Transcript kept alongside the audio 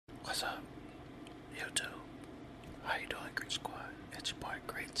What's up, YouTube? How you doing, Grit Squad? It's your boy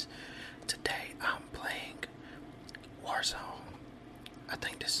Grits. Today I'm playing Warzone. I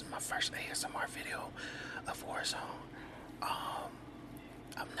think this is my first ASMR video of Warzone.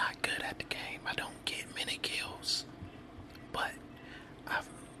 I'm not good at the game. I don't get many kills, but I've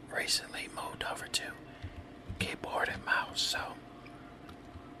recently moved over to keyboard and mouse, so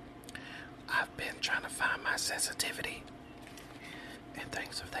I've been trying to find my sensitivity and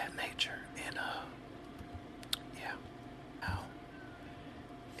things of that nature. And yeah, now,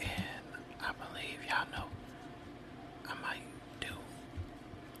 and I believe y'all know I might do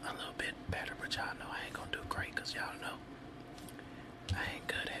a little bit better, but y'all know I ain't gonna do great because y'all know I ain't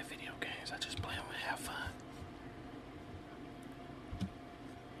good at video games. I just play them and have fun.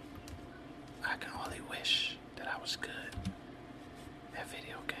 I can only wish that I was good at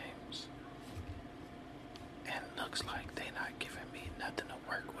video games. And it looks like they not giving me nothing to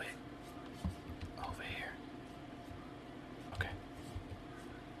work with over here. Okay.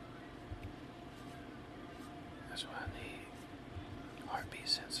 That's what I need. Heartbeat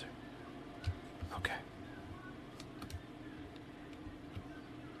sensor. Okay.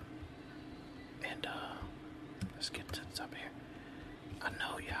 And let's get to the top here. I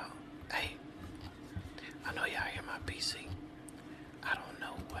know y'all. Hey, I know y'all hear my PC. I don't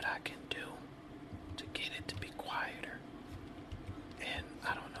know what I can do to get it to be quieter. And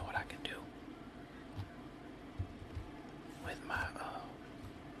I don't know what I can do with my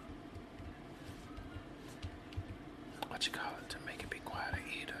what you call it, to make it be quieter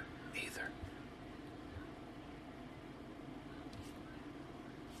either.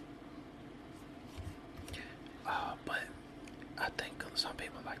 But I think some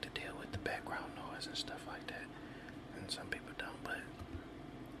people like to deal with the background noise and stuff like that, and some people don't. But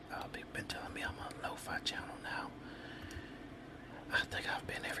people been telling me I'm a lo-fi channel now. I think I've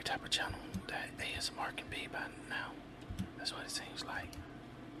been every type of channel that ASMR can be by now. That's what it seems like.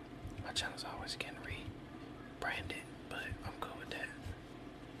 My channel's always getting rebranded, but I'm cool with that.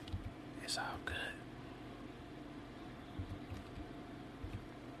 It's all good.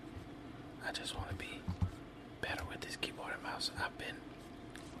 I just want to be better with this keyboard and mouse.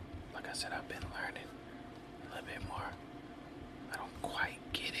 Like I said, I've been learning a little bit more. I don't quite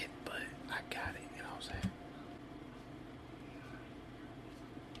get it, but I got it, you know what I'm saying?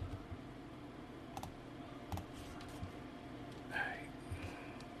 Alright.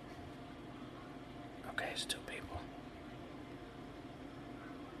 Okay, it's two people.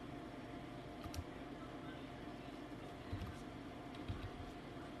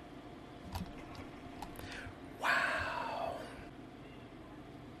 Wow.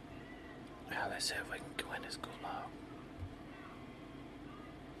 Now let's see if we can go in this gulag.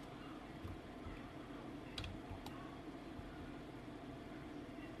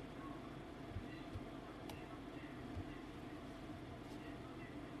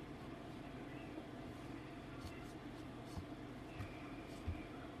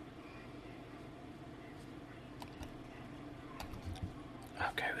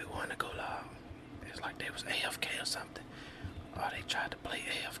 Okay, we want to go live. It's like they was AFK or something. Or they tried to play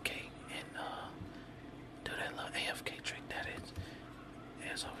AFK and do that little AFK trick that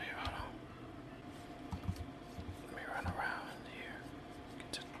is over here. Hold on. Let me run around here.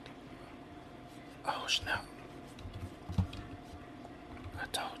 Get to, oh snap. I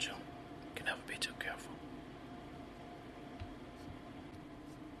told you. You can never be too careful.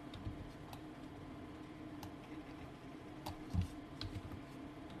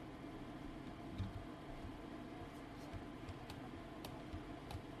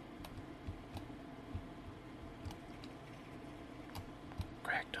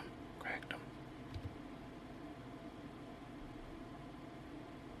 Cracked him.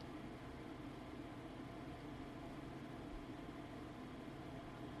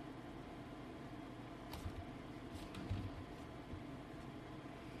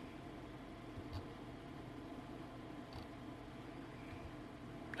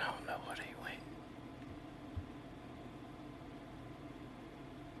 I don't know where he went.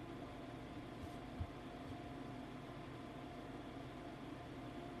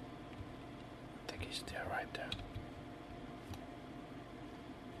 I think he's still right there.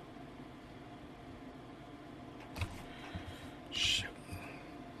 Shoot.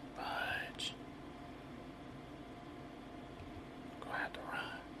 Fudge. Gonna have to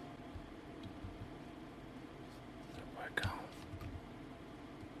run. That boy gone.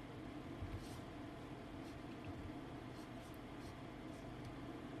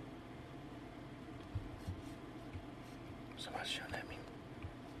 Somebody shooting at me.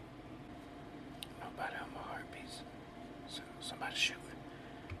 Nobody on my heartbeats. Somebody shooting.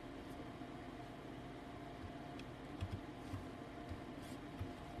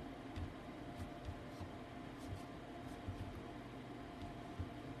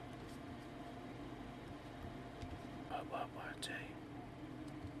 up, I tell you.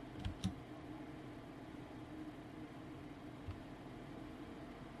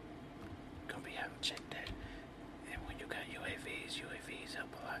 Gonna be having to check that. And when you got UAVs help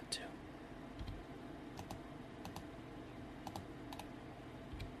a lot too.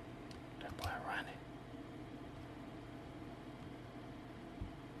 That boy running.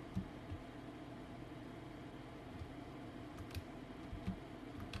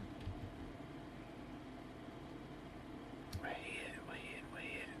 Where he at?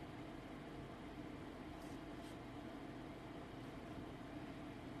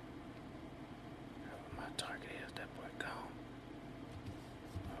 My target is that boy gone.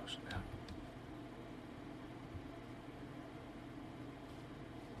 Oh snap.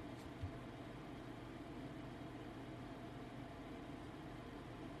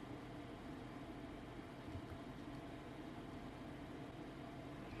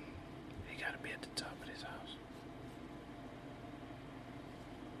 He gotta be at the top of this house.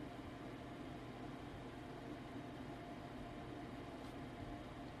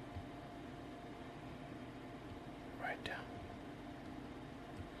 Right down.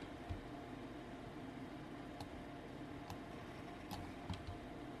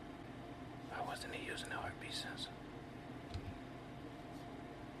 Why wasn't he using the heartbeat sensor?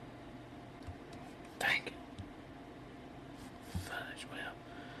 Dang it. Fudge. Well,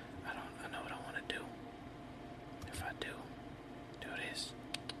 I know what I want to do. If I do this.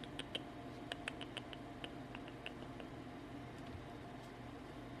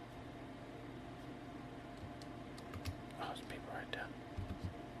 Oh, there's people right there.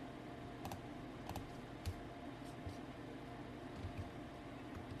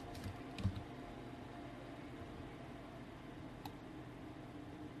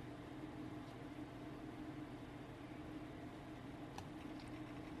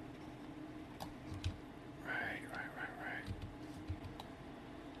 Right.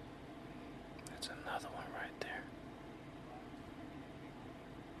 That's another one right there.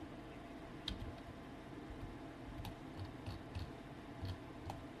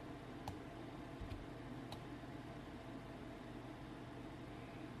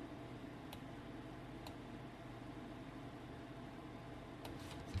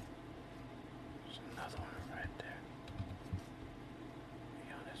 There's another one right there.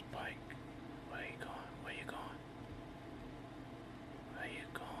 He on his bike. Where you going? Where you going? Where you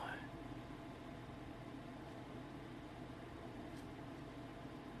going?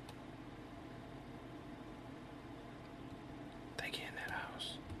 They get in that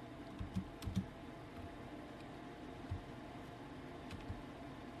house.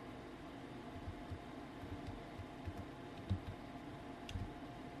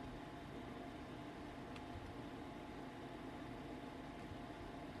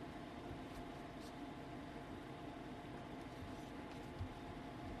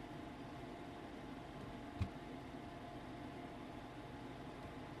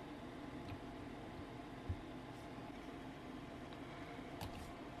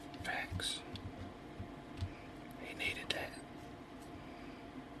 Facts. He needed that.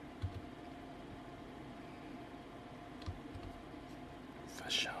 For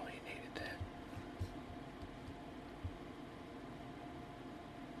sure, he needed that.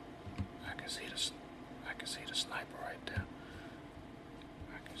 I can see the sniper right there.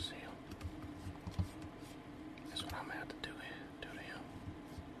 I can see him. That's what I'm gonna have to do to him.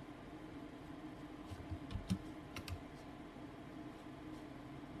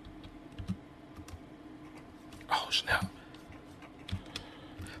 Oh snap.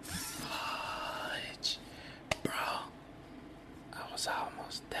 Fudge. Bro. I was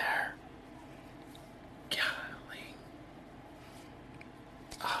almost there. Golly.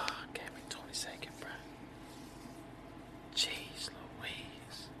 Ah, gave me 20 seconds, bro. Jeez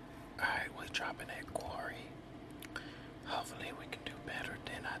Louise. Alright, we dropping that quarry. Hopefully we can do better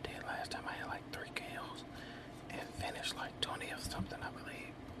than I did last time. I had like 3 kills and finished like 20 or something, I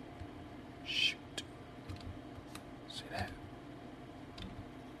believe. Shoot. See that?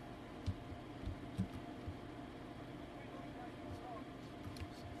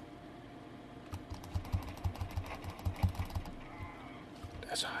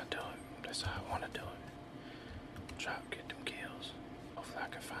 That's how I do it. That's how I want to do it. Drop, get them kills. Hopefully I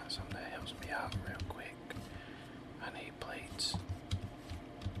can find something that helps me out real quick. I need plates.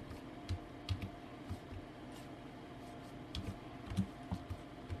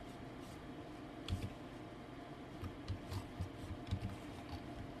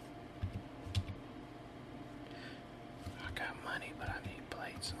 I got money, but I need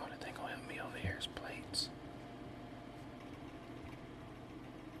plates. The only thing gonna help me over here is plates.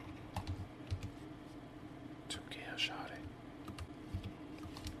 Two kill shot.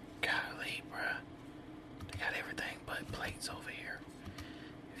 plates over here.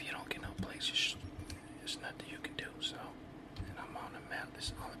 If you don't get no plates, there's nothing you can do. So, and I'm on the map. This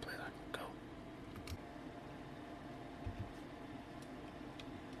is the only place I can go.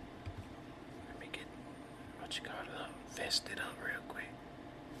 Let me get what you call it up, vested up real quick.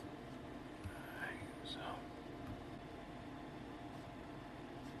 Alright, so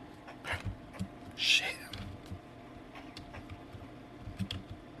shit.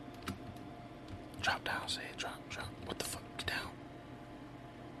 Drop down, say it, drop. What the fuck? Get down.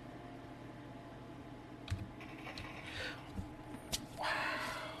 Wow.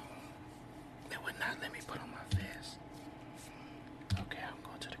 They would not let me put on my vest. Okay, I'm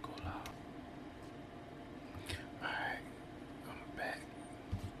going to the gulag. Alright, I'm back.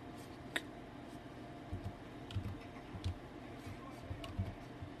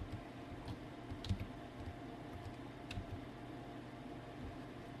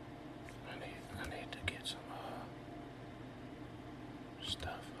 I need to get some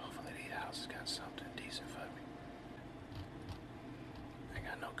stuff. Hopefully these houses got something decent for me. I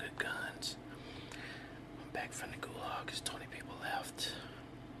got no good guns. I'm back from the gulag. There's 20 people left.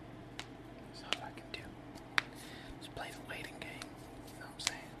 That's all I can do. Just play the waiting game. You know what I'm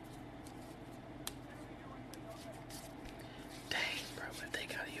saying? Dang, bro, but they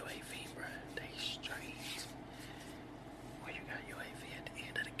got a UAV, bro. They straight. When you got UAV at the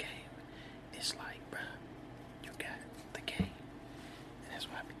end of the game, it's like, bro, you got the game. And that's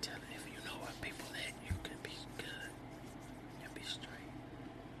why I be telling you, if you know what people at, you can be good. You'll be straight.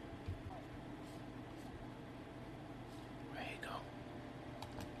 There you go.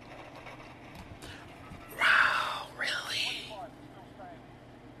 Wow, really?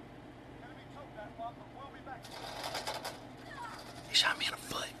 He shot me in the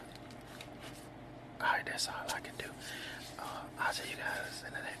foot. Alright, that's all I can do. I'll see you guys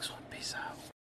in the next one. Peace out.